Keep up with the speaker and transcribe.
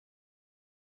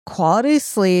quality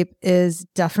sleep is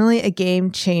definitely a game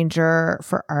changer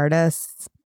for artists.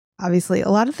 Obviously, a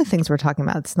lot of the things we're talking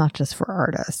about, it's not just for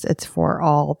artists, it's for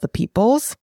all the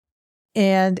peoples.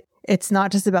 And it's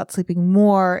not just about sleeping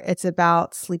more, it's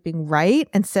about sleeping right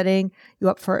and setting you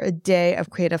up for a day of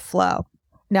creative flow.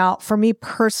 Now, for me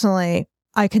personally,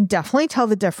 I can definitely tell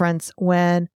the difference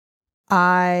when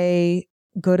I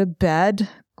go to bed,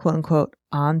 quote unquote,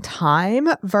 on time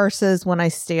versus when I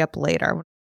stay up later.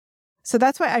 So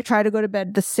that's why I try to go to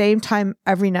bed the same time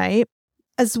every night,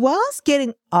 as well as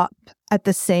getting up at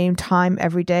the same time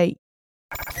every day.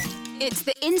 It's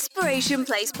the Inspiration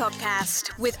Place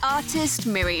podcast with artist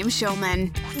Miriam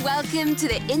Schulman. Welcome to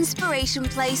the Inspiration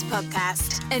Place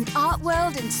podcast, an art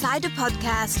world insider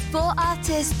podcast for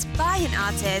artists by an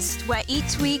artist, where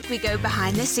each week we go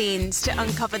behind the scenes to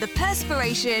uncover the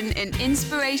perspiration and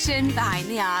inspiration behind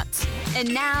the art.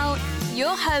 And now,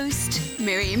 your host,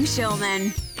 Miriam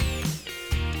Schulman.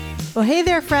 Well, hey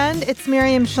there, friend. It's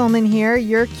Miriam Schulman here,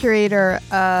 your curator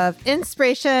of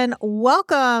inspiration.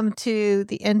 Welcome to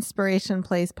the Inspiration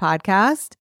Place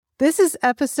podcast. This is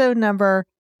episode number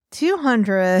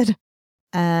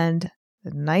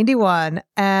 291,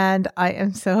 and I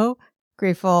am so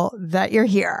grateful that you're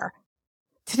here.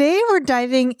 Today, we're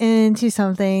diving into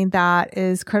something that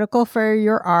is critical for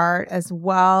your art as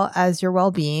well as your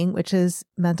well-being, which is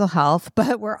mental health.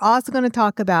 But we're also going to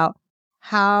talk about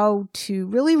how to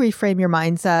really reframe your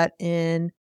mindset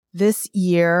in this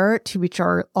year to reach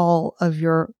all of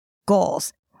your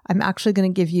goals. I'm actually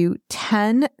going to give you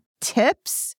 10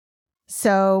 tips.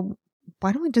 So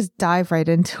why don't we just dive right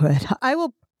into it? I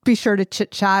will be sure to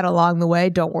chit chat along the way.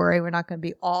 Don't worry, we're not going to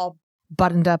be all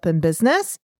buttoned up in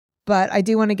business, but I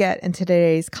do want to get into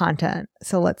today's content.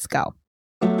 So let's go.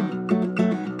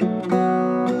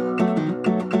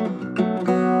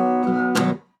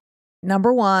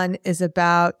 Number one is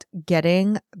about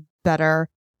getting better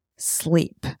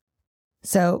sleep.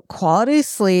 So quality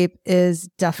sleep is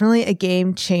definitely a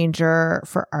game changer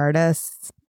for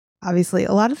artists. Obviously,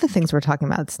 a lot of the things we're talking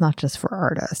about, it's not just for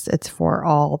artists, it's for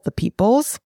all the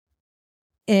peoples.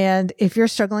 And if you're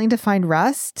struggling to find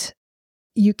rest,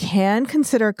 you can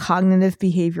consider cognitive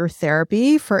behavior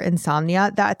therapy for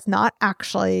insomnia. That's not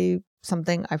actually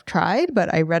something I've tried,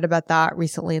 but I read about that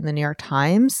recently in the New York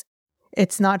Times.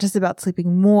 It's not just about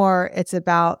sleeping more, it's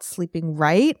about sleeping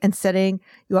right and setting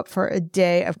you up for a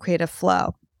day of creative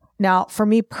flow. Now, for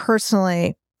me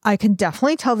personally, I can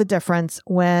definitely tell the difference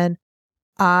when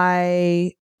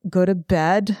I go to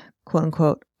bed, quote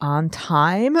unquote, on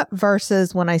time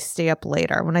versus when I stay up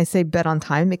later. When I say bed on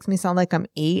time, it makes me sound like I'm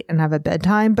 8 and have a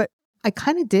bedtime, but I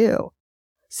kind of do.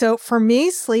 So for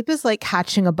me, sleep is like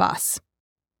catching a bus.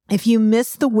 If you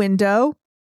miss the window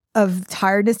of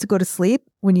tiredness to go to sleep,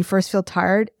 when you first feel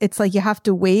tired, it's like you have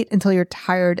to wait until you're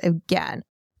tired again.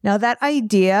 Now, that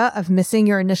idea of missing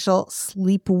your initial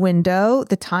sleep window,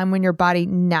 the time when your body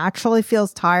naturally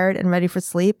feels tired and ready for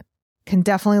sleep, can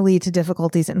definitely lead to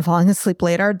difficulties in falling asleep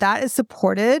later. That is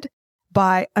supported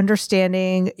by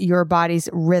understanding your body's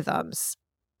rhythms.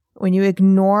 When you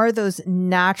ignore those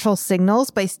natural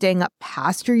signals by staying up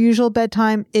past your usual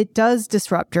bedtime, it does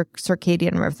disrupt your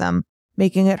circadian rhythm,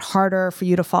 making it harder for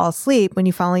you to fall asleep when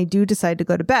you finally do decide to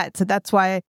go to bed. So that's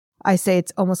why I say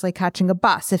it's almost like catching a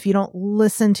bus. If you don't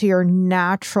listen to your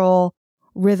natural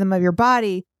rhythm of your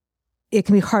body, it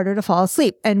can be harder to fall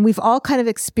asleep. And we've all kind of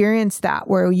experienced that,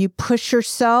 where you push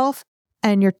yourself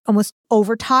and you're almost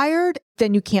overtired,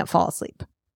 then you can't fall asleep.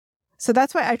 So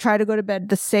that's why I try to go to bed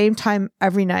the same time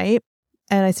every night.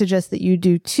 And I suggest that you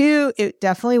do too. It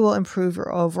definitely will improve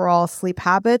your overall sleep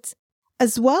habits,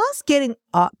 as well as getting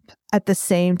up at the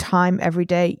same time every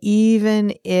day.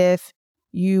 Even if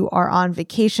you are on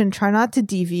vacation, try not to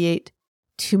deviate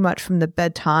too much from the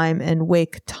bedtime and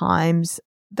wake times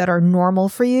that are normal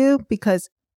for you, because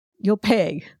you'll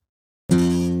pay.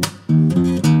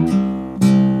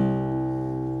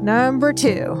 Number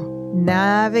 2,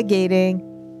 navigating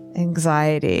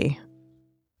anxiety.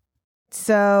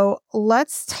 So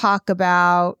let's talk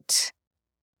about,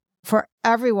 for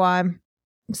everyone,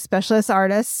 especially as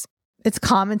artists, it's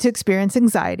common to experience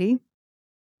anxiety.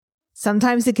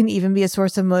 Sometimes it can even be a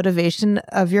source of motivation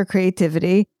of your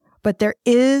creativity, but there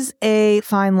is a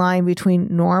fine line between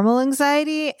normal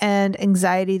anxiety and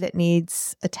anxiety that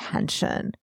needs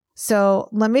attention. So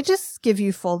let me just give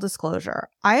you full disclosure.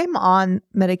 I am on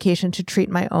medication to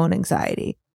treat my own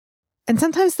anxiety, and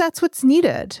sometimes that's what's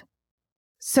needed.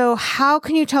 So how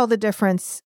can you tell the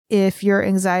difference if your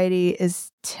anxiety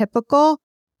is typical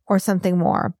or something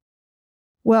more?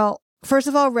 Well, first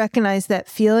of all, recognize that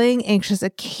feeling anxious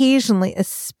occasionally,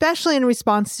 especially in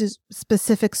response to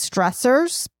specific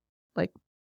stressors, like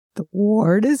the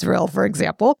war in Israel, for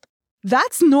example,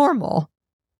 that's normal.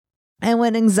 And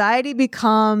when anxiety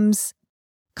becomes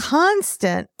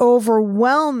constant,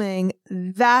 overwhelming,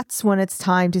 that's when it's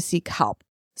time to seek help.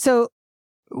 So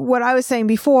what I was saying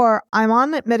before, I'm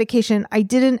on medication. I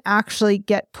didn't actually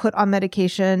get put on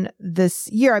medication this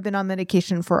year. I've been on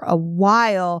medication for a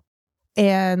while.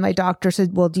 And my doctor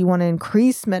said, well, do you want to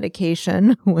increase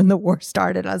medication when the war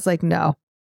started? I was like, no,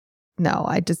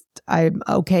 I'm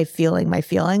okay feeling my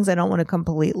feelings. I don't want to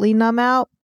completely numb out.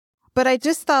 But I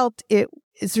just felt it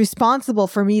is responsible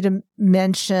for me to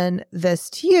mention this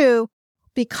to you,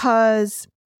 because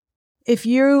if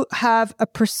you have a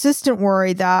persistent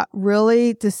worry that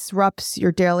really disrupts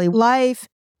your daily life,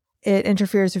 it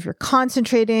interferes with your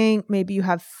concentrating, maybe you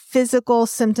have physical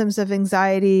symptoms of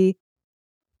anxiety,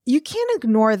 you can't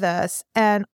ignore this,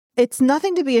 and it's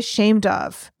nothing to be ashamed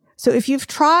of. So if you've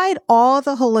tried all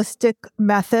the holistic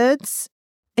methods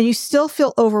and you still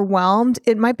feel overwhelmed,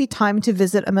 it might be time to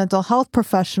visit a mental health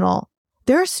professional.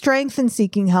 There is strength in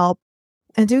seeking help,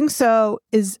 and doing so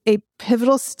is a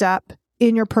pivotal step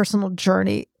in your personal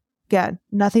journey. Again,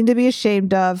 nothing to be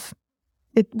ashamed of.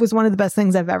 It was one of the best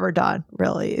things I've ever done,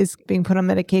 really, is being put on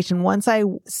medication. Once I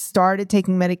started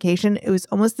taking medication, it was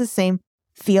almost the same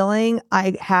feeling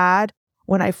I had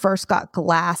when I first got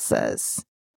glasses.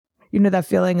 You know, that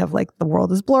feeling of like the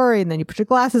world is blurry and then you put your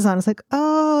glasses on. It's like,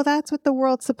 oh, that's what the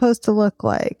world's supposed to look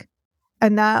like.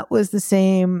 And that was the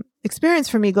same experience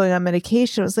for me going on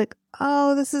medication. It was like,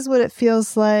 oh, this is what it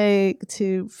feels like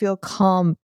to feel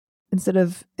calm instead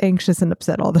of anxious and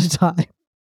upset all the time.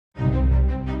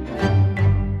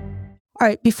 All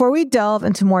right, before we delve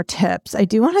into more tips, I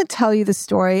do want to tell you the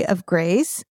story of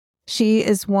Grace. She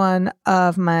is one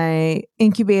of my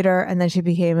incubator, and then she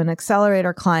became an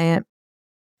accelerator client,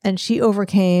 and she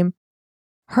overcame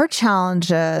her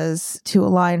challenges to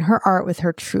align her art with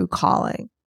her true calling.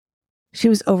 She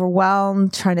was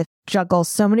overwhelmed trying to juggle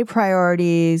so many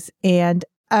priorities, and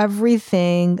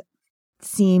everything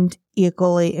seemed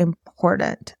equally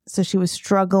important. So she was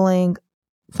struggling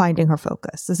finding her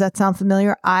focus. Does that sound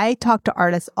familiar? I talk to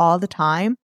artists all the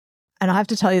time, and I have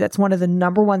to tell you, that's one of the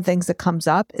number one things that comes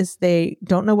up is they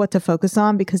don't know what to focus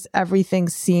on because everything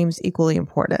seems equally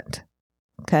important.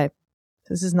 Okay.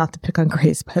 This is not to pick on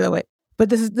Grace, by the way, but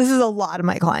this is a lot of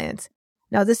my clients.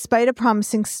 Now, despite a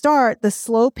promising start, the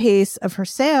slow pace of her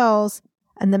sales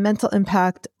and the mental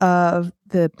impact of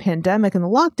the pandemic and the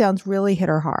lockdowns really hit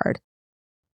her hard.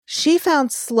 She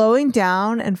found slowing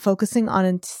down and focusing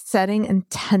on setting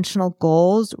intentional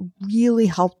goals really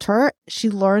helped her. She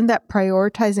learned that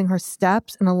prioritizing her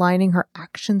steps and aligning her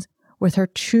actions with her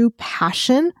true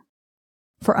passion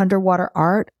for underwater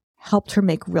art helped her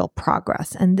make real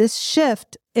progress. And this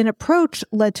shift in approach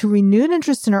led to renewed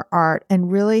interest in her art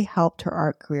and really helped her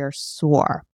art career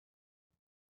soar.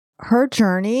 Her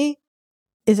journey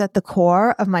is at the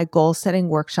core of my goal-setting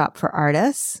workshop for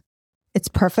artists. It's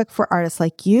perfect for artists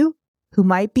like you who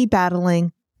might be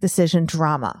battling decision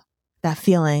drama, that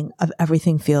feeling of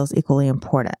everything feels equally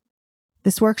important.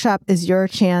 This workshop is your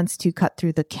chance to cut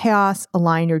through the chaos,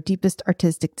 align your deepest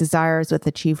artistic desires with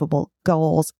achievable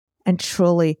goals, and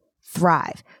truly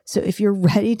thrive. So if you're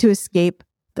ready to escape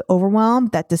the overwhelm,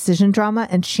 that decision drama,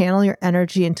 and channel your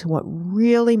energy into what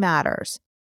really matters,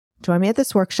 join me at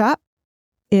this workshop.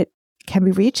 It can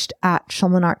be reached at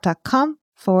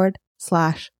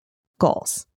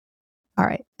schulmanart.com/goals. All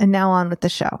right. And now on with the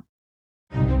show.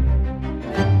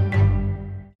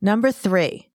 Number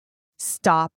 3,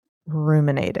 stop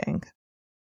ruminating.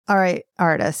 All right,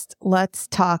 artists, let's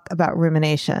talk about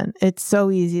rumination. It's so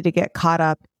easy to get caught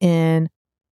up in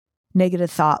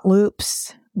negative thought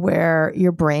loops where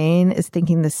your brain is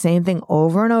thinking the same thing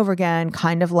over and over again,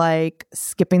 kind of like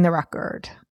skipping the record.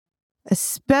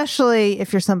 Especially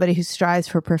if you're somebody who strives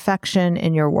for perfection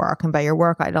in your work. And by your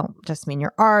work, I don't just mean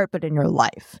your art, but in your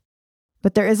life.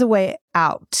 But there is a way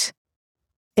out.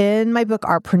 In my book,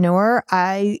 Artpreneur,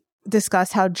 I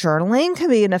discuss how journaling can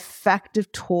be an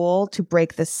effective tool to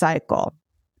break this cycle.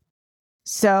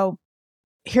 So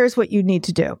here's what you need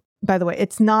to do. By the way,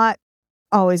 it's not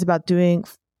always about doing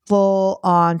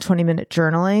full-on 20-minute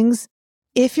journalings.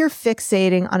 If you're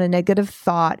fixating on a negative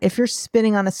thought, if you're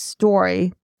spinning on a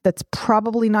story that's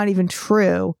probably not even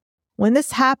true, when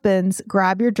this happens,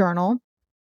 grab your journal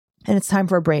and it's time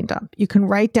for a brain dump. You can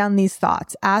write down these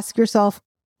thoughts. Ask yourself,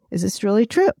 is this really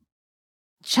true?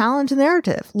 Challenge the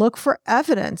narrative. Look for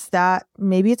evidence that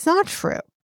maybe it's not true.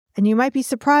 And you might be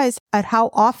surprised at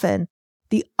how often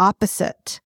the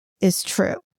opposite is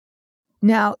true.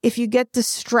 Now, if you get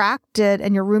distracted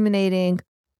and you're ruminating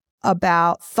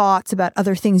about thoughts about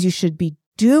other things you should be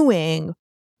doing,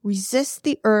 resist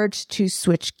the urge to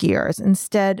switch gears.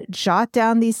 Instead, jot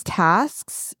down these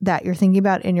tasks that you're thinking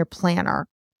about in your planner.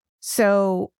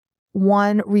 So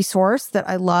one resource that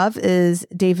I love is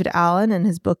David Allen and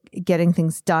his book, Getting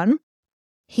Things Done.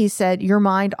 He said, your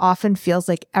mind often feels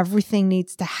like everything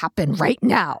needs to happen right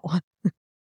now.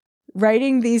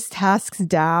 Writing these tasks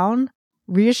down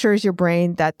reassures your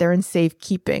brain that they're in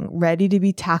safekeeping, ready to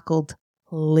be tackled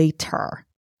later.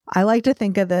 I like to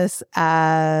think of this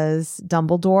as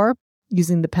Dumbledore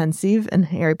using the pensieve in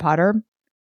Harry Potter.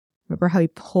 Remember how he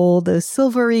pulled those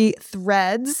silvery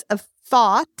threads of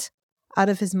thought out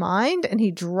of his mind and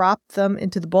he dropped them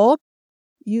into the bowl?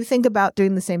 You think about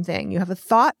doing the same thing. You have a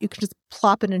thought, you can just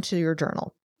plop it into your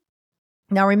journal.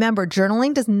 Now remember,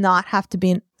 journaling does not have to be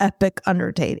an epic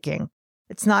undertaking.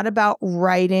 It's not about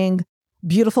writing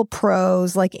beautiful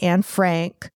prose like Anne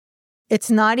Frank.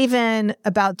 It's not even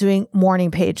about doing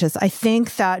morning pages. I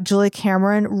think that Julia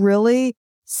Cameron really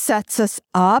sets us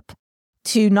up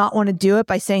to not want to do it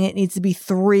by saying it needs to be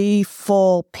 3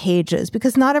 full pages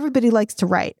because not everybody likes to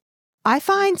write. I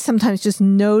find sometimes just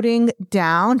jotting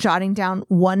down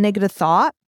one negative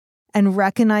thought and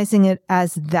recognizing it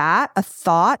as that, a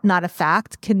thought, not a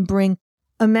fact, can bring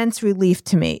immense relief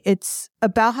to me. It's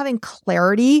about having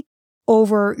clarity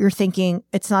over your thinking.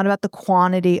 It's not about the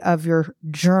quantity of your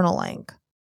journaling.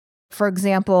 For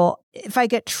example, if I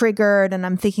get triggered and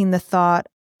I'm thinking the thought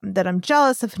that I'm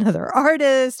jealous of another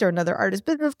artist or another artist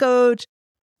business coach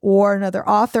or another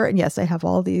author, and yes, I have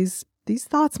all these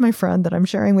thoughts, my friend, that I'm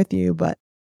sharing with you, but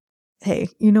hey,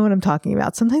 you know what I'm talking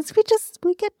about. Sometimes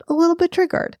we get a little bit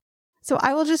triggered. So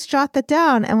I will just jot that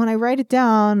down. And when I write it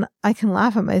down, I can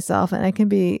laugh at myself and it can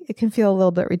feel a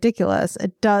little bit ridiculous.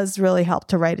 It does really help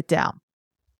to write it down.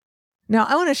 Now,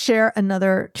 I want to share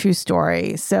another true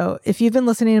story. So if you've been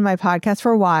listening to my podcast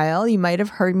for a while, you might have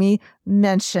heard me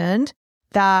mention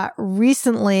that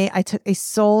recently I took a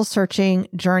soul searching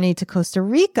journey to Costa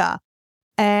Rica.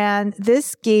 And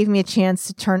this gave me a chance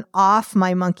to turn off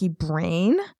my monkey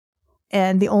brain.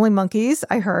 And the only monkeys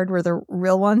I heard were the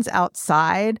real ones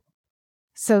outside.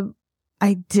 So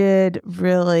I did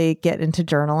really get into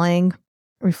journaling,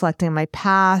 reflecting on my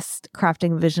past,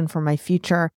 crafting a vision for my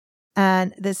future.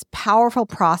 And this powerful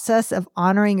process of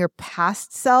honoring your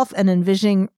past self and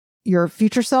envisioning your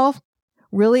future self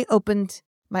really opened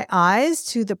my eyes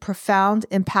to the profound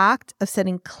impact of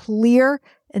setting clear,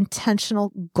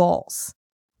 intentional goals.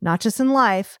 Not just in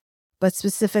life, but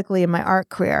specifically in my art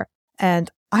career. And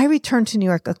I returned to New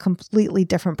York a completely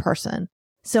different person.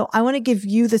 So I want to give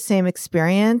you the same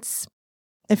experience.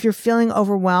 If you're feeling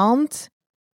overwhelmed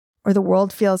or the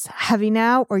world feels heavy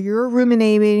now, or you're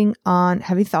ruminating on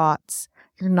heavy thoughts,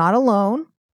 you're not alone.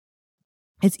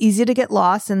 It's easy to get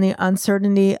lost in the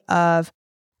uncertainty of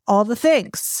all the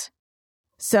things.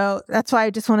 So that's why I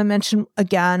just want to mention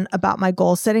again about my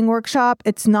goal setting workshop.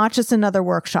 It's not just another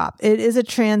workshop. It is a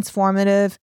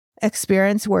transformative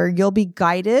experience where you'll be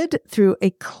guided through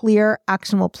a clear,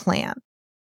 actionable plan.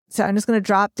 So I'm just going to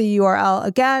drop the URL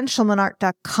again,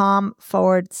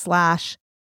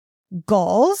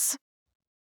 schulmanart.com/goals.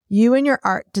 You and your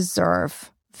art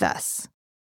deserve this.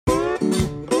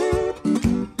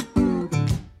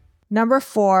 Number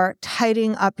 4,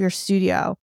 tidying up your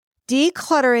studio.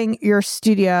 Decluttering your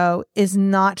studio is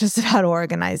not just about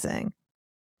organizing.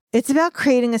 It's about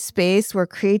creating a space where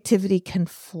creativity can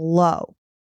flow.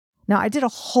 Now, I did a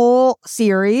whole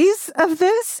series of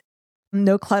this,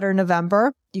 No Clutter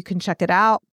November. You can check it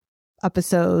out,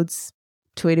 episodes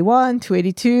 281,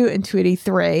 282, and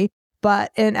 283.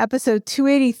 But in episode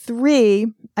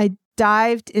 283, I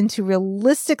dived into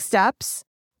realistic steps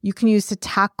you can use to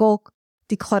tackle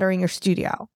decluttering your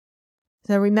studio.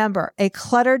 So remember, a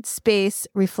cluttered space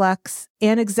reflects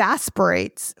and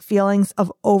exasperates feelings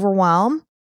of overwhelm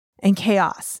and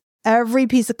chaos. Every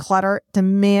piece of clutter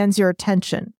demands your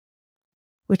attention,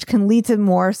 which can lead to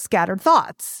more scattered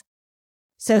thoughts.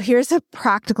 So here's a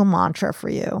practical mantra for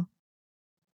you.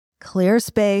 Clear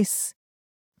space,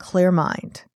 clear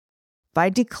mind.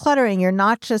 By decluttering, you're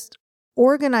not just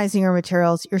organizing your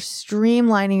materials, you're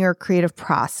streamlining your creative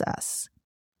process.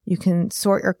 You can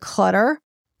sort your clutter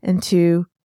into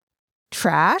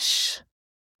trash,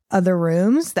 other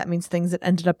rooms. That means things that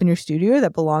ended up in your studio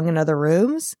that belong in other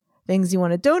rooms, things you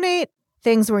want to donate,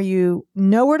 things where you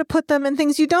know where to put them, and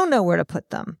things you don't know where to put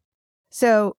them.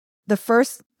 So the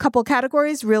first couple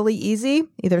categories, really easy.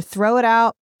 Either throw it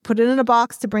out, put it in a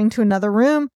box to bring to another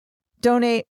room,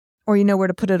 donate, or you know where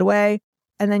to put it away.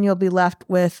 And then you'll be left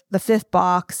with the 5th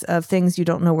box of things you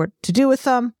don't know what to do with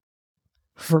them.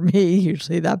 For me,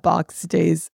 usually that box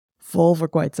stays full for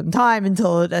quite some time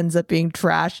until it ends up being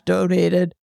trash,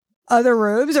 donated, other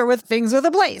rooms, or with things with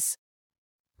a place.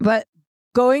 But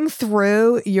going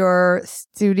through your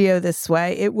studio this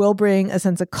way, it will bring a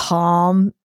sense of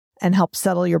calm and help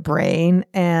settle your brain.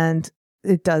 And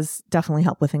it does definitely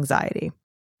help with anxiety.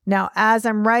 Now, as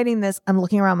I'm writing this, I'm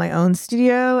looking around my own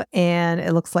studio and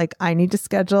it looks like I need to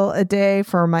schedule a day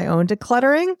for my own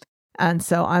decluttering. And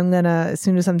so as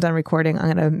soon as I'm done recording, I'm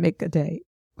going to make a day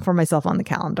for myself on the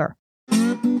calendar.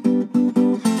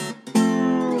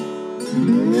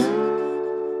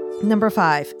 Number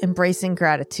 5, embracing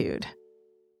gratitude.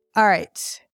 All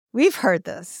right. We've heard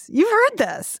this. You've heard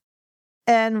this.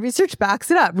 And research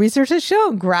backs it up. Research has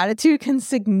shown gratitude can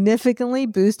significantly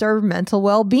boost our mental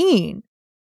well-being.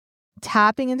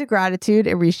 Tapping into gratitude,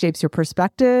 it reshapes your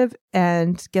perspective.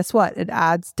 And guess what? It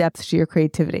adds depth to your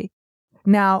creativity.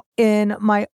 Now, in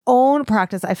my own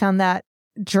practice, I found that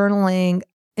journaling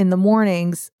in the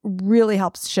mornings really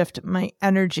helps shift my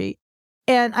energy.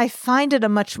 And I find it a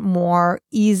much more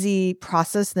easy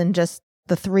process than just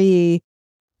the 3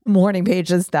 morning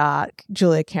pages that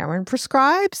Julia Cameron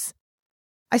prescribes.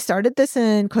 I started this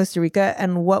in Costa Rica,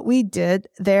 and what we did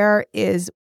there is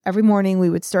every morning we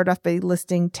would start off by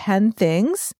listing 10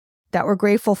 things that we're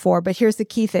grateful for. But here's the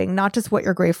key thing, not just what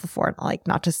you're grateful for, like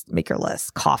not just make your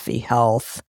list, coffee,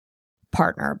 health,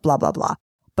 partner, blah, blah, blah,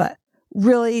 but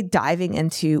really diving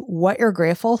into what you're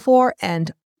grateful for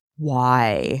and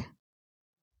why.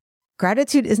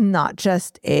 Gratitude is not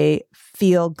just a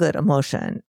feel-good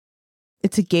emotion.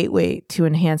 It's a gateway to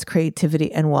enhance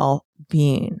creativity and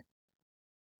well-being.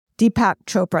 Deepak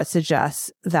Chopra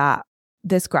suggests that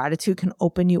this gratitude can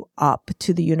open you up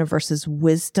to the universe's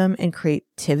wisdom and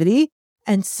creativity.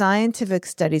 And scientific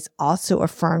studies also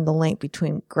affirm the link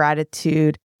between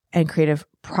gratitude and creative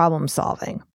problem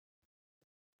solving.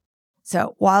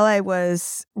 So while I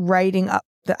was writing up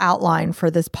the outline for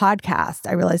this podcast,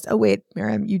 I realized, oh, wait,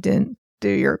 Miriam, you didn't do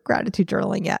your gratitude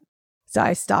journaling yet. So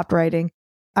I stopped writing.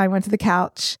 I went to the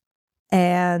couch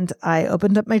and I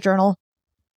opened up my journal.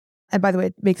 And by the way,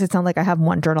 it makes it sound like I have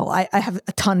one journal. I have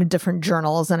a ton of different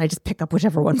journals and I just pick up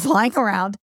whichever one's lying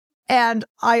around. And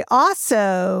I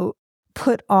also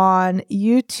put on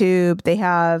YouTube, they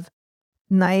have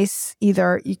nice,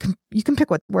 either you can pick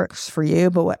what works for you,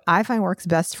 but what I find works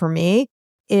best for me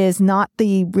is not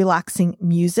the relaxing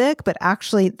music, but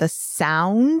actually the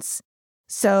sounds.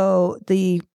 So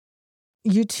the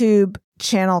YouTube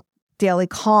channel Daily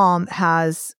Calm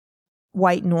has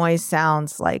white noise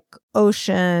sounds like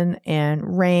ocean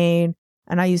and rain.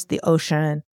 And I used the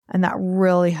ocean, and that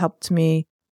really helped me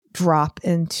drop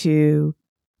into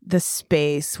the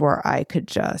space where I could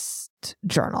just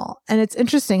journal. And it's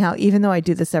interesting how even though I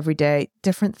do this every day,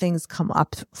 different things come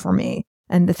up for me.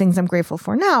 And the things I'm grateful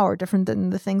for now are different than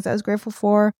the things I was grateful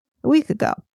for a week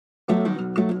ago.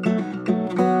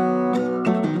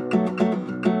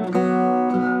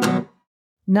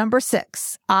 Number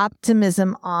 6,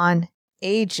 optimism on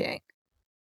aging.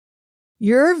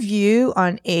 Your view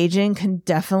on aging can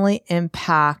definitely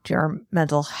impact your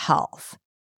mental health.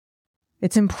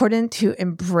 It's important to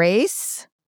embrace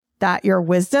that your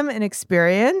wisdom and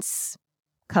experience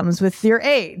comes with your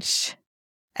age,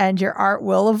 and your art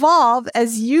will evolve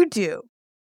as you do.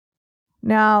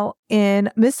 Now,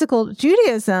 in mystical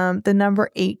Judaism, the number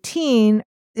 18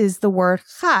 is the word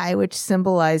chai, which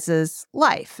symbolizes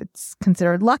life. It's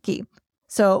considered lucky.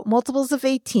 So multiples of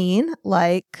 18,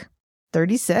 like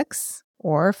 36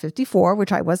 or 54,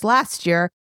 which I was last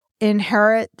year,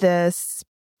 inherit this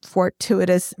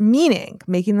fortuitous meaning,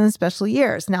 making them special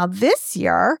years. Now this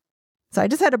year, so I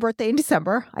just had a birthday in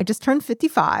December. I just turned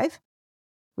 55,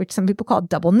 which some people call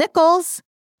double nickels.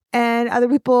 And other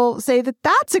people say that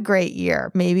that's a great year.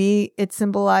 Maybe it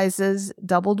symbolizes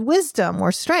doubled wisdom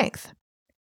or strength.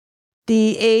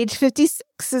 The age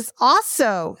 56 is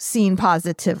also seen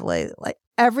positively. Like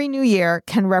every new year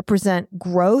can represent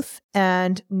growth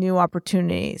and new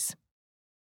opportunities.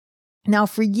 Now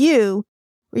for you,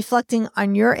 reflecting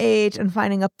on your age and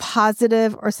finding a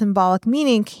positive or symbolic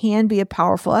meaning can be a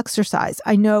powerful exercise.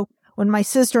 I know when my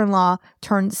sister-in-law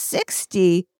turned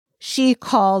 60, she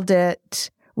called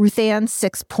it Ruthann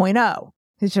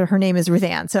 6.0. Her name is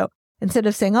Ruthann. So instead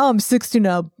of saying, oh, I'm 60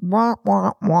 now, wah,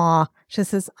 wah, wah, she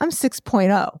says, I'm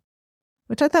 6.0,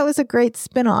 which I thought was a great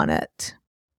spin on it.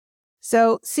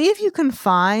 So see if you can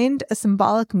find a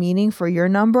symbolic meaning for your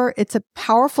number. It's a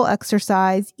powerful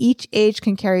exercise. Each age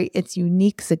can carry its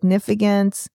unique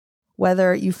significance,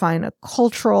 whether you find a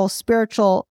cultural,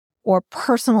 spiritual, or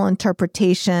personal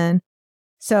interpretation.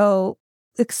 So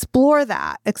explore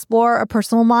that. Explore a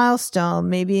personal milestone,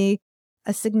 maybe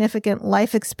a significant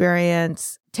life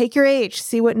experience. Take your age,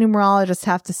 see what numerologists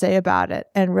have to say about it,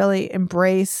 and really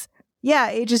embrace yeah,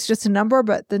 age is just a number,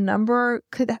 but the number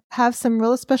could have some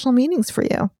real special meanings for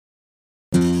you.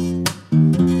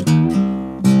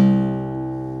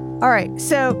 All right.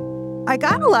 So I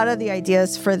got a lot of the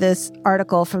ideas for this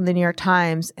article from the New York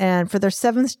Times. And for their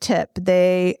 7th tip,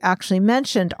 they actually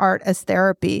mentioned art as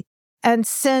therapy. And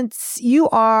since you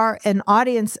are an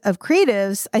audience of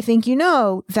creatives, I think you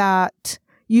know that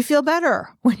you feel better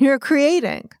when you're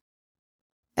creating.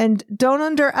 And don't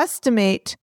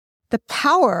underestimate the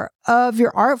power of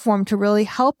your art form to really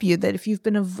help you. That if you've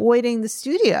been avoiding the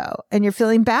studio and you're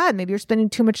feeling bad, maybe you're spending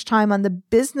too much time on the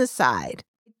business side,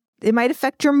 it might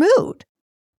affect your mood.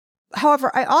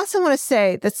 However, I also want to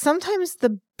say that sometimes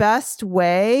the best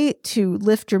way to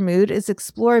lift your mood is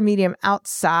explore a medium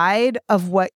outside of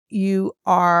what you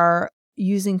are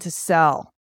using to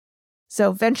sell.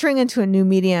 So venturing into a new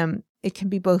medium, it can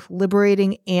be both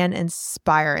liberating and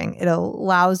inspiring. It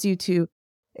allows you to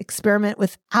experiment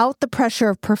without the pressure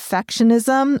of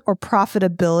perfectionism or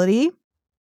profitability.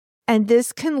 And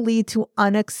this can lead to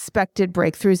unexpected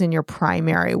breakthroughs in your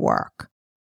primary work.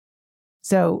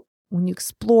 So when you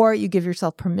explore, you give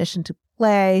yourself permission to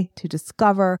play, to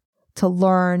discover, to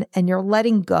learn, and you're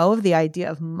letting go of the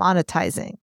idea of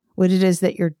monetizing what it is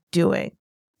that you're doing.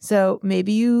 So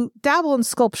maybe you dabble in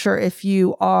sculpture if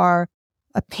you are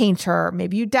a painter.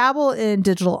 Maybe you dabble in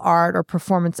digital art or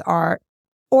performance art.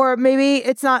 Or maybe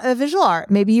it's not a visual art.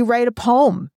 Maybe you write a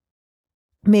poem.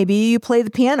 Maybe you play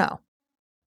the piano.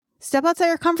 Step outside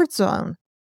your comfort zone.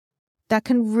 That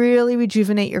can really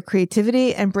rejuvenate your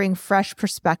creativity and bring fresh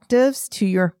perspectives to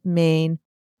your main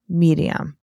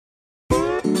medium.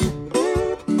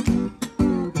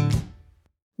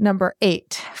 Number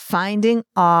 8, finding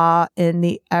awe in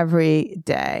the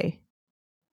everyday.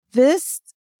 This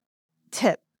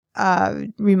tip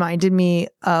reminded me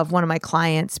of one of my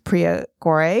clients, Priya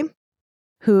Gogh,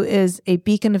 who is a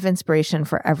beacon of inspiration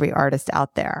for every artist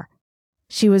out there.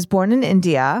 She was born in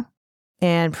India,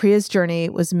 and Priya's journey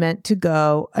was meant to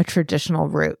go a traditional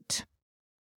route.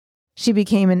 She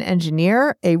became an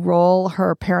engineer, a role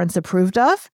her parents approved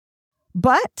of,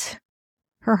 but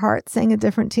her heart sang a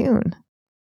different tune.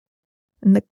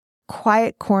 In the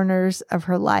quiet corners of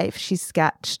her life, she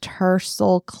sketched her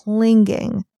soul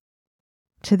clinging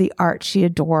to the art she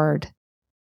adored.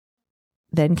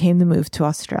 Then came the move to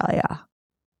Australia,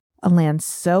 a land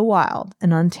so wild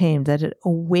and untamed that it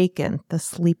awakened the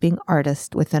sleeping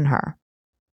artist within her.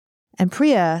 And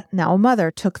Priya, now a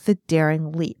mother, took the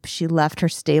daring leap. She left her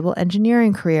stable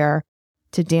engineering career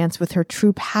to dance with her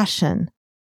true passion,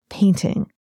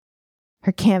 painting.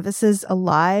 Her canvases,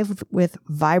 alive with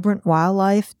vibrant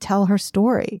wildlife, tell her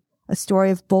story, a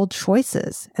story of bold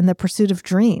choices and the pursuit of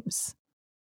dreams.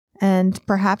 And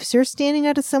perhaps you're standing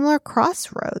at a similar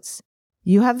crossroads.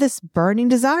 You have this burning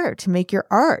desire to make your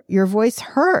art, your voice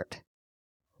heard.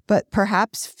 But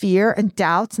perhaps fear and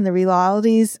doubts and the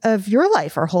realities of your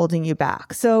life are holding you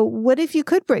back. So what if you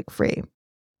could break free?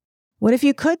 What if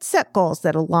you could set goals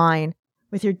that align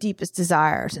with your deepest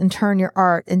desires and turn your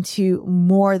art into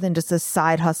more than just a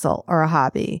side hustle or a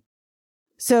hobby?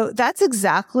 So that's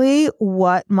exactly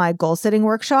what my goal setting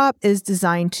workshop is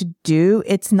designed to do.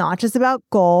 It's not just about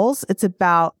goals. It's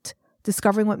about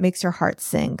discovering what makes your heart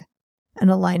sing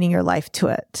and aligning your life to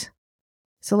it.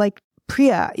 So like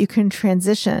Priya, you can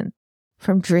transition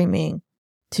from dreaming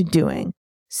to doing.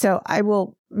 So I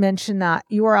will mention that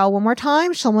URL one more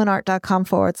time,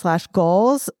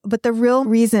 schulmanart.com/goals. But the real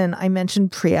reason I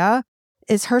mentioned Priya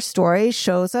is her story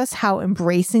shows us how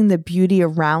embracing the beauty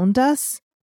around us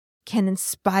can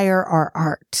inspire our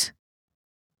art.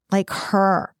 Like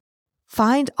her,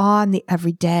 find awe in the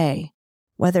everyday,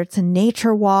 whether it's a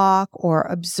nature walk or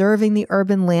observing the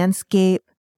urban landscape.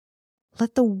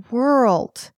 Let the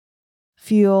world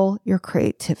fuel your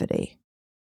creativity.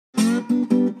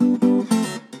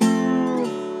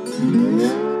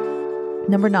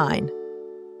 Number 9,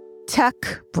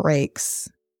 tech breaks.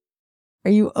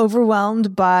 Are you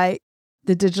overwhelmed by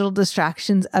the digital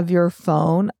distractions of your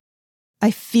phone? I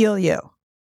feel you.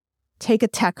 Take a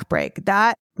tech break.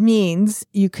 That means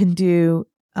you can do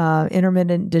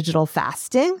intermittent digital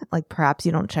fasting, like perhaps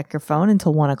you don't check your phone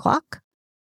until 1 o'clock.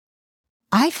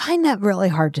 I find that really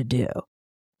hard to do.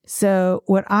 So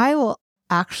what I will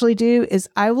actually do is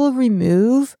I will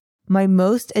remove my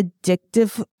most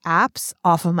addictive apps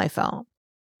off of my phone.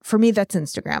 For me, that's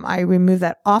Instagram. I remove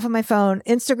that off of my phone.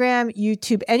 Instagram,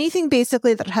 YouTube, anything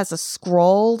basically that has a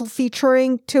scroll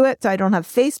featuring to it. So I don't have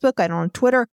Facebook. I don't have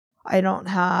Twitter. I don't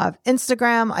have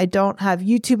Instagram. I don't have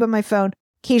YouTube on my phone.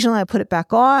 Occasionally I put it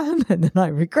back on and then I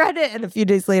regret it. And a few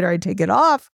days later, I take it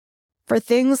off. For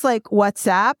things like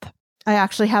WhatsApp, I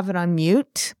actually have it on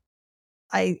mute.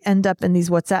 I end up in these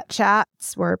WhatsApp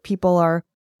chats where people are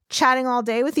chatting all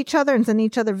day with each other and sending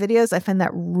each other videos. I find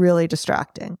that really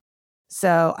distracting.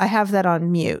 So I have that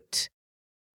on mute.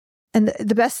 And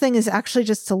the best thing is actually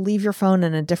just to leave your phone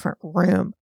in a different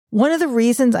room. One of the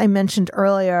reasons I mentioned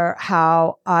earlier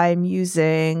how I'm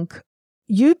using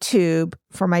YouTube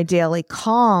for my daily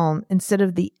calm instead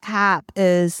of the app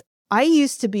is I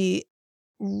used to be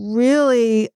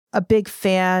really a big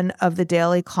fan of the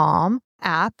Daily Calm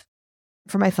app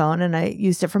for my phone, and I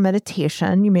used it for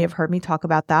meditation. You may have heard me talk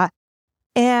about that.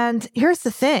 And here's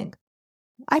the thing.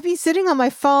 I'd be sitting on my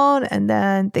phone and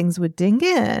then things would ding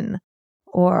in,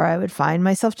 or I would find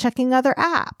myself checking other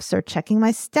apps or checking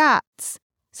my stats.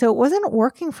 So it wasn't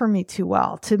working for me too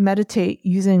well to meditate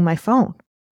using my phone.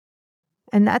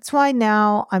 And that's why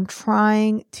now I'm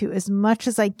trying to, as much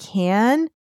as I can,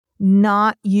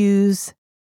 not use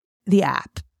the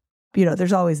app.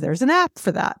 There's an app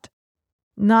for that.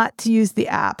 Not to use the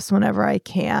apps whenever I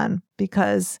can,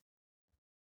 because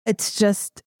it's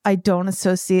just, I don't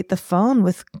associate the phone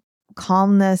with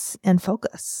calmness and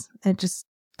focus. It just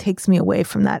takes me away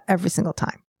from that every single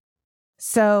time.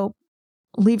 So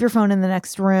leave your phone in the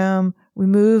next room,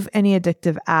 remove any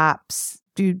addictive apps,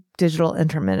 do digital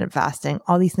intermittent fasting.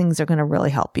 All these things are going to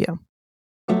really help you.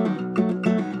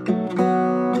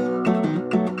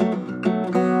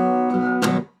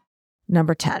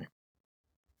 Number 10,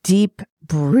 deep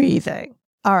breathing.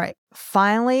 All right.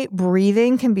 Finally,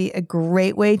 breathing can be a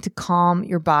great way to calm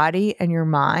your body and your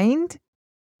mind.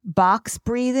 Box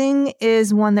breathing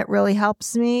is one that really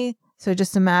helps me. So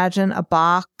just imagine a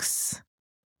box.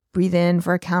 Breathe in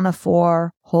for a count of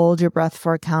 4. Hold your breath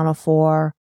for a count of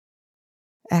 4.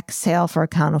 Exhale for a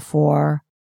count of 4.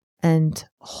 And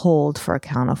hold for a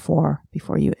count of 4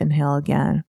 before you inhale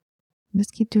again.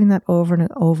 Just keep doing that over and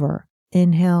over.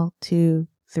 Inhale, 2,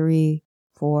 3,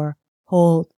 4.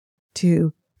 Hold,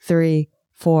 2, 3,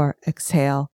 4.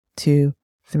 Exhale, 2,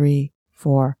 3,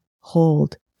 4.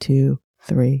 Hold, 2,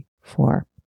 3, 4.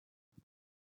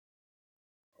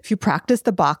 If you practice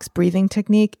the box breathing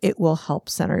technique, it will help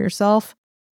center yourself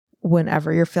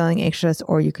whenever you're feeling anxious,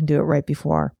 or you can do it right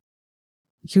before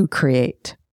you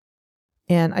create.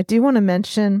 And I do want to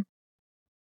mention,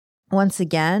 once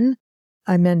again,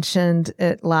 I mentioned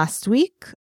it last week,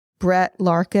 Brett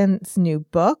Larkin's new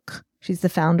book. She's the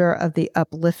founder of the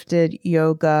Uplifted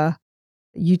Yoga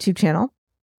YouTube channel.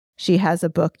 She has a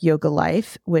book, Yoga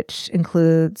Life, which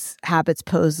includes habits,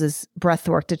 poses, breath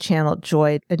work to channel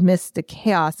joy amidst the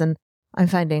chaos. And I'm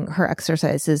finding her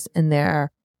exercises in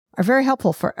there are very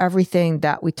helpful for everything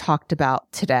that we talked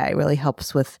about today. It really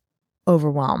helps with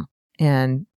overwhelm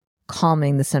and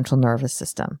calming the central nervous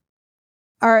system.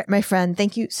 All right, my friend,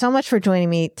 thank you so much for joining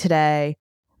me today.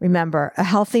 Remember, a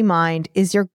healthy mind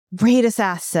is your greatest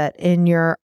asset in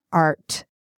your art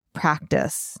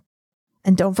practice.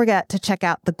 And don't forget to check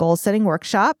out the goal setting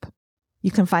workshop.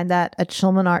 You can find that at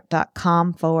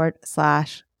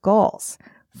schulmanart.com/goals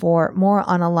for more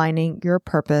on aligning your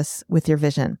purpose with your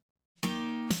vision.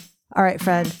 All right,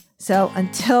 friend. So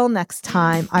until next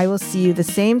time, I will see you the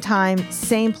same time,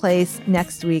 same place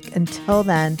next week. Until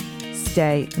then,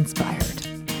 stay inspired.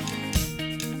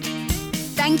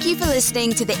 Thank you for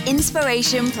listening to the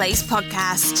Inspiration Place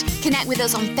podcast. Connect with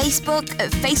us on Facebook at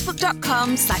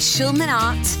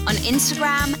facebook.com/SchulmanArt, on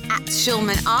Instagram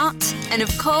 @SchulmanArt, and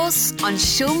of course on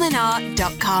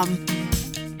schulmanart.com.